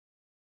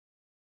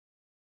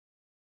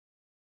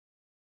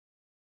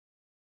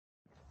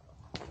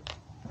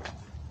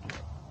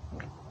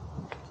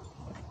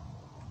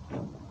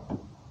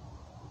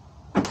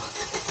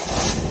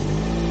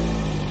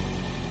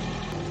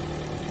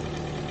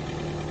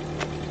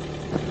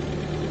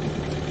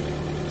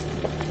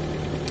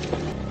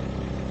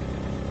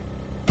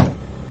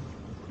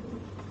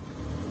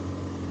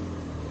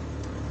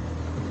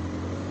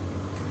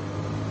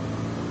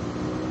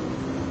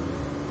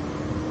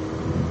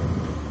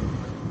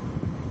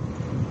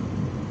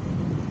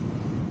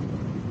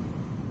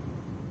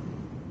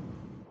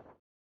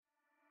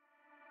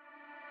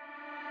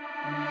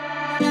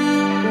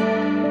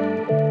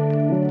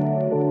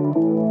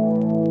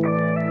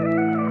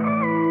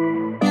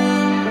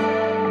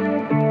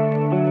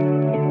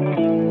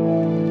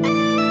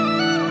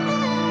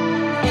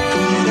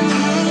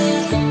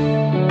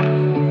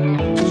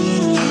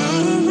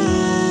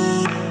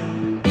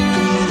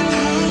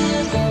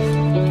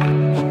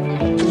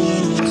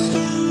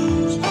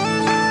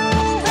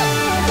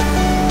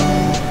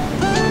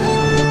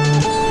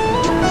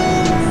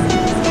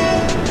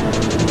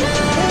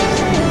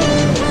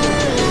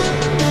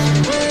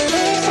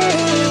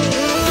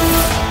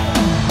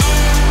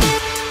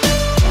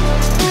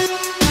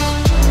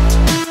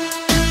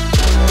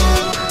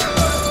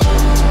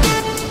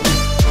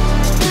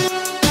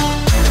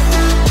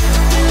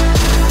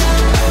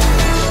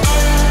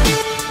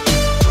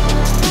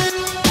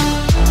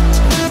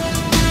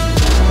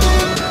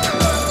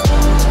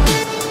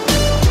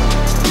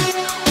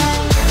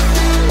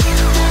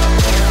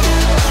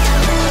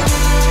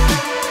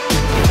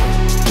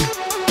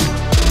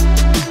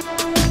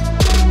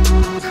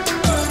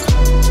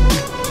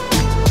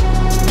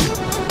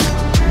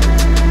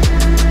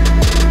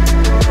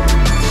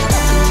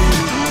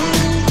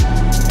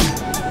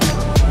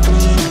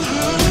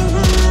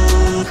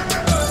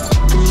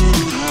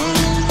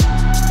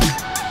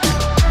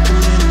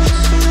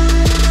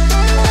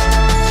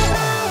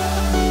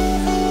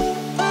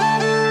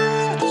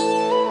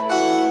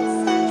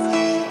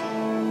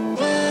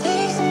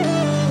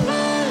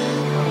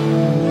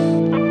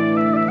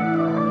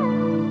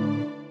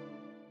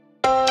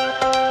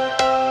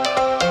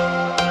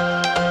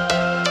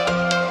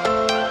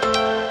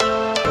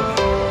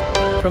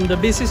the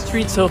busy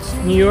streets of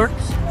New York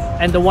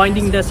and the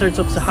winding deserts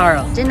of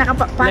Sahara.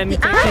 Let me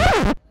take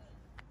you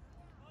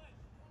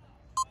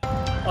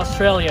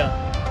Australia,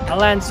 a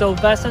land so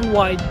vast and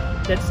wide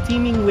that's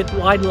teeming with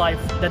wildlife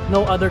that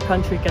no other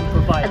country can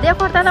provide.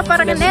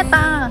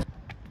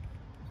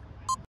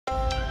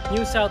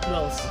 New South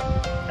Wales,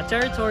 a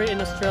territory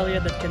in Australia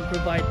that can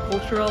provide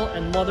cultural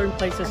and modern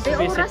places to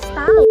visit.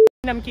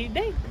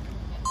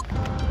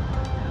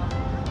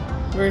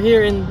 We're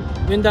here in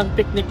Windang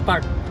Picnic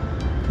Park.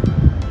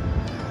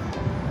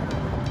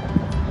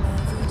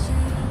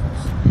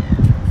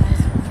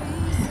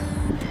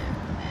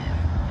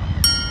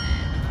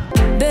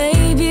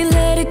 Baby,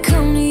 let it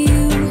come to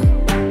you.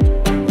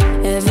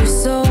 Every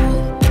soul,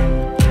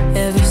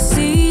 every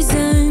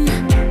season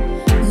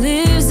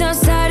lives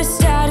outside of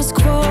status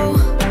quo.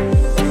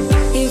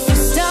 If we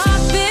stop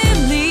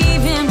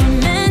believing we're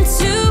meant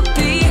to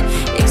be,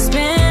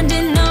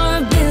 expanding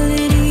our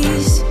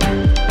abilities.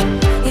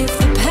 If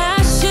the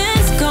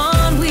passion's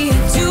gone, we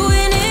are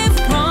doing it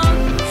wrong.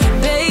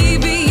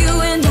 Baby, you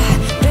and I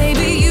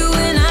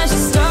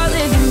should start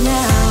living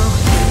now.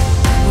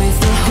 With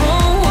the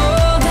whole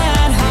world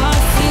at our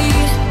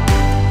feet,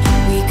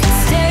 we could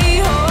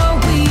stay or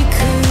we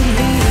could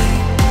leave.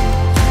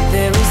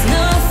 There is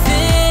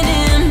nothing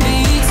in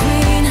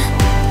between.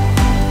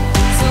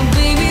 So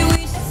baby,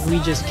 We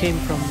just came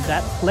from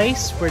that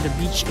place where the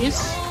beach is,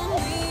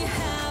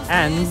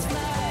 and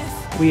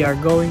we are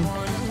going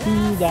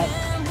to that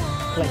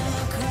place.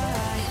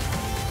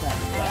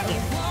 Right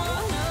there.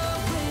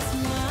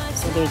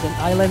 So there's an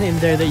island in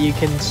there that you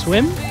can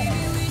swim,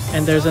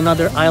 and there's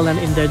another island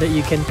in there that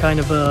you can kind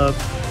of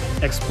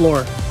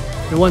explore.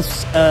 And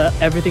once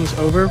everything's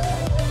over,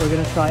 we're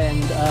gonna try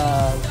and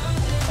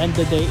end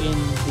the day in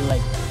the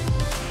lake.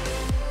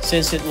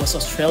 Since it was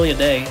Australia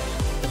Day,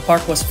 the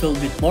park was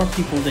filled with more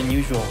people than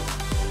usual.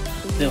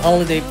 The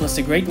holiday plus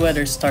the great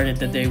weather started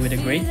the day with a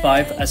great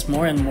vibe as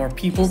more and more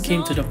people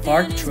came to the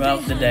park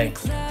throughout the day.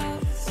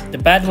 The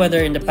bad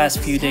weather in the past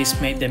few days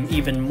made them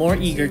even more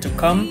eager to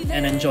come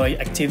and enjoy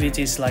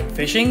activities like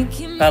fishing,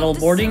 paddle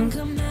boarding,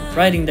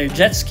 riding their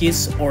jet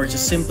skis, or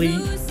just simply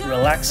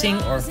relaxing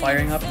or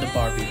firing up the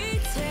barbie.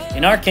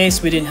 In our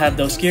case, we didn't have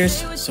those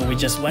gears, so we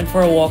just went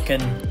for a walk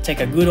and take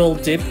a good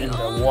old dip in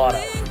the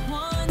water.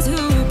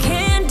 who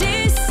can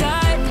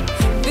decide?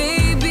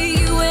 Baby,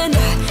 you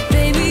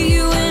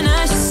and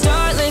I should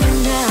start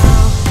living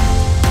now.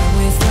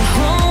 With the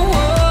whole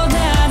world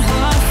at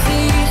our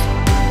feet,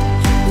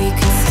 we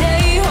could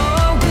stay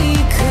or we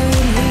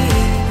could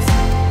leave.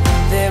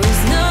 There is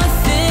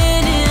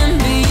nothing in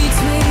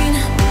between.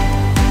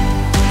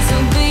 So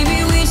baby,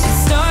 we should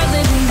start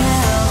living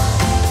now.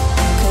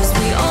 'Cause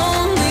we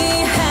only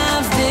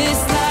have this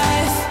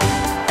life.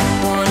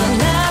 Wanna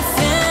laugh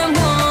and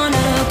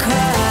wanna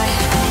cry.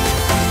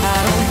 I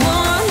don't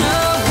wanna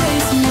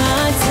waste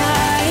my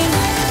time.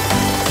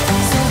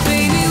 So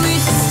baby, we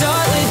should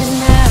start living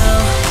now.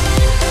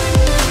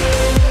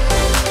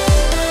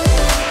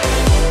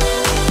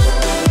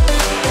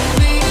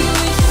 Baby,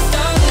 we should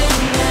start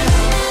living now.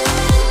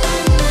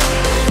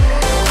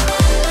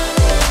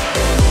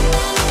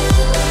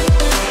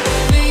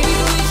 Baby,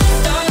 we should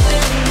start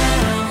living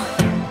now.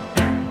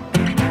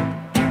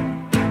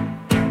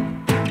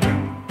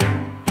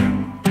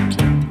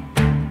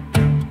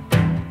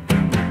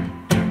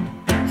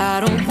 I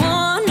don't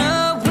wanna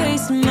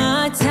waste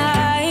my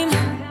time.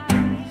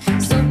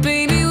 So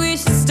baby, we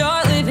should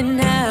start living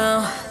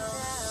now.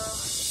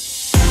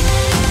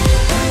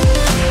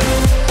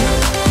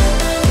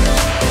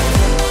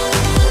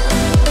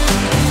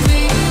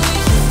 Baby, we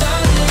should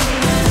start living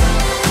now.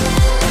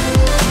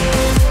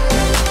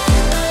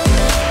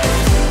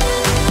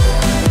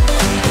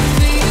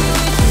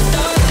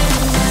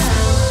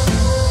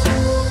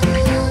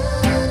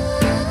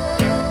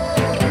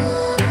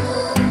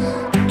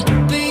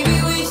 Baby,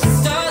 we should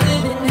start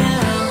living now. Baby, we should start living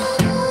now.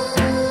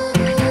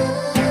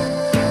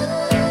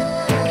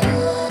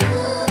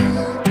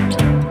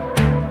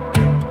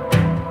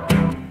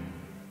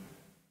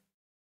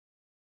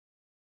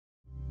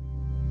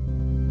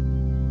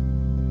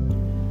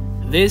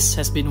 This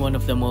has been one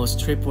of the most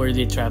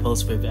trip-worthy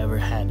travels we've ever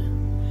had.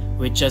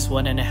 With just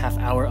 1.5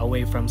 hours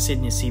away from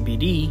Sydney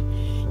CBD,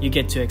 you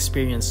get to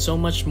experience so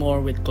much more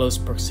with close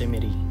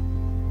proximity.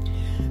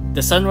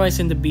 The sunrise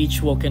in the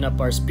beach woken up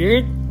our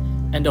spirit,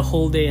 and the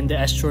whole day in the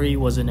estuary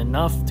wasn't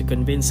enough to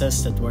convince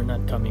us that we're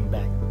not coming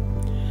back.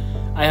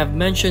 I have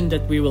mentioned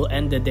that we will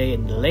end the day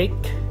in the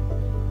lake,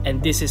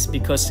 and this is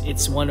because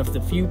it's one of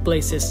the few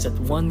places that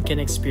one can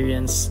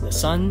experience the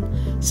sun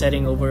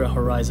setting over a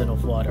horizon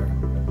of water.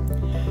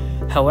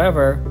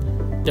 However,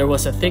 there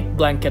was a thick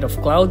blanket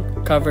of cloud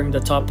covering the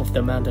top of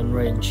the mountain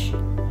range.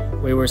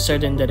 We were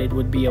certain that it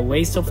would be a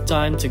waste of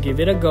time to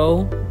give it a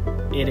go.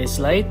 It is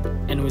late,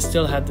 and we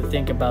still had to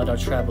think about our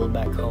travel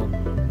back home.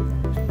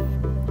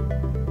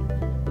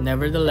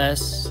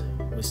 Nevertheless,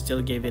 we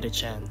still gave it a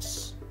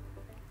chance.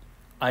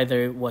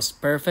 Either it was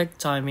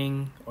perfect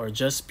timing or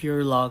just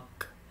pure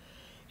luck,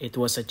 it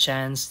was a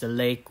chance the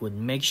lake would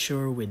make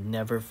sure we'd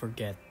never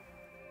forget.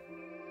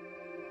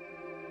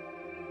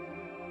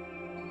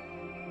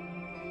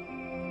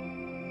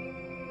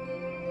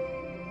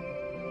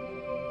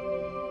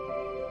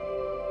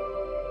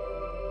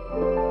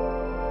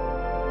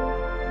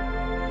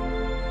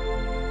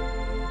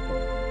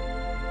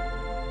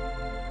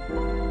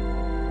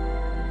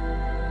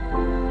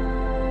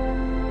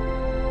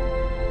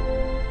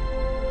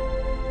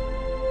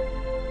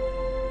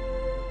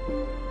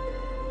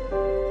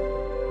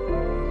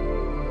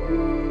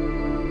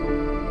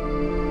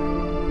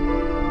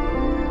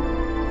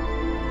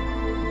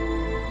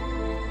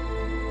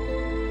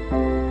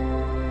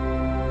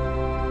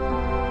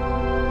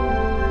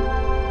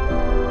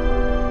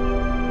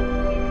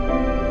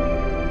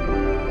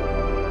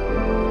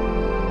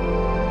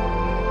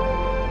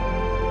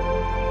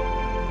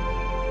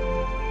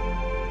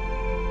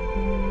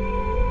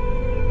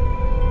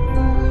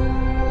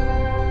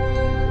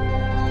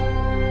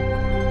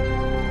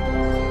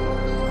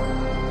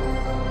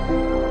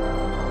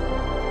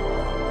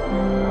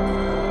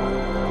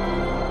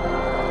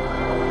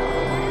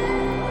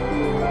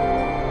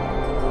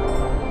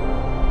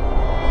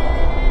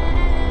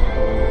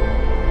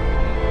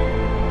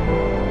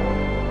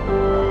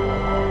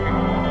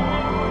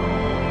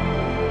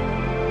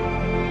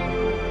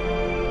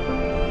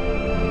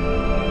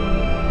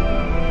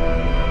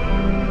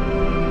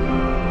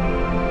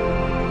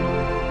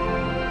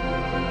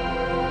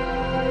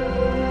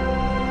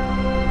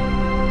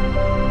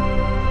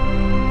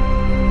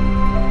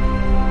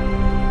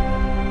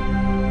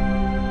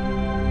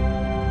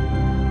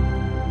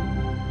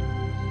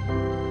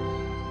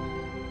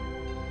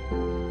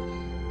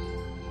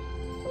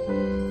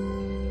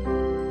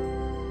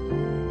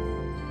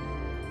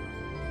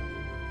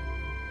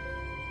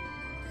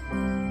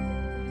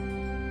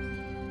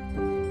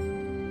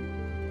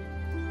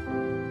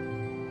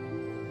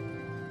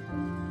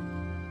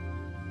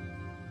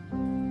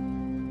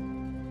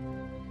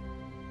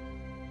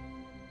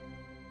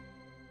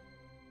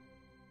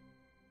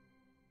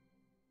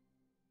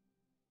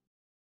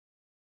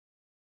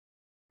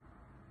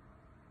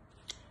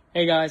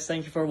 Hey guys,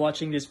 thank you for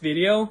watching this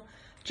video.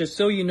 Just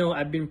so you know,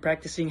 I've been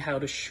practicing how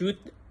to shoot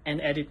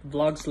and edit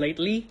vlogs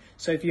lately.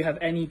 So if you have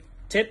any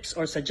tips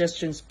or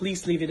suggestions,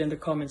 please leave it in the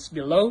comments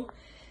below.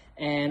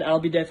 And I'll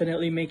be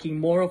definitely making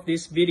more of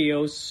these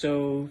videos.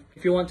 So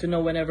if you want to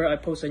know whenever I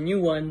post a new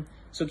one,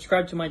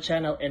 subscribe to my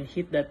channel and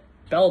hit that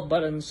bell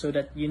button so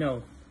that you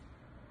know.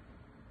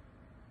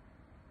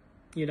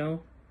 And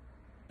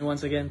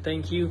once again,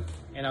 thank you,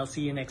 and I'll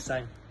see you next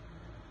time.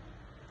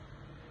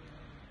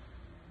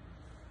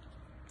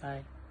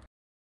 Bye.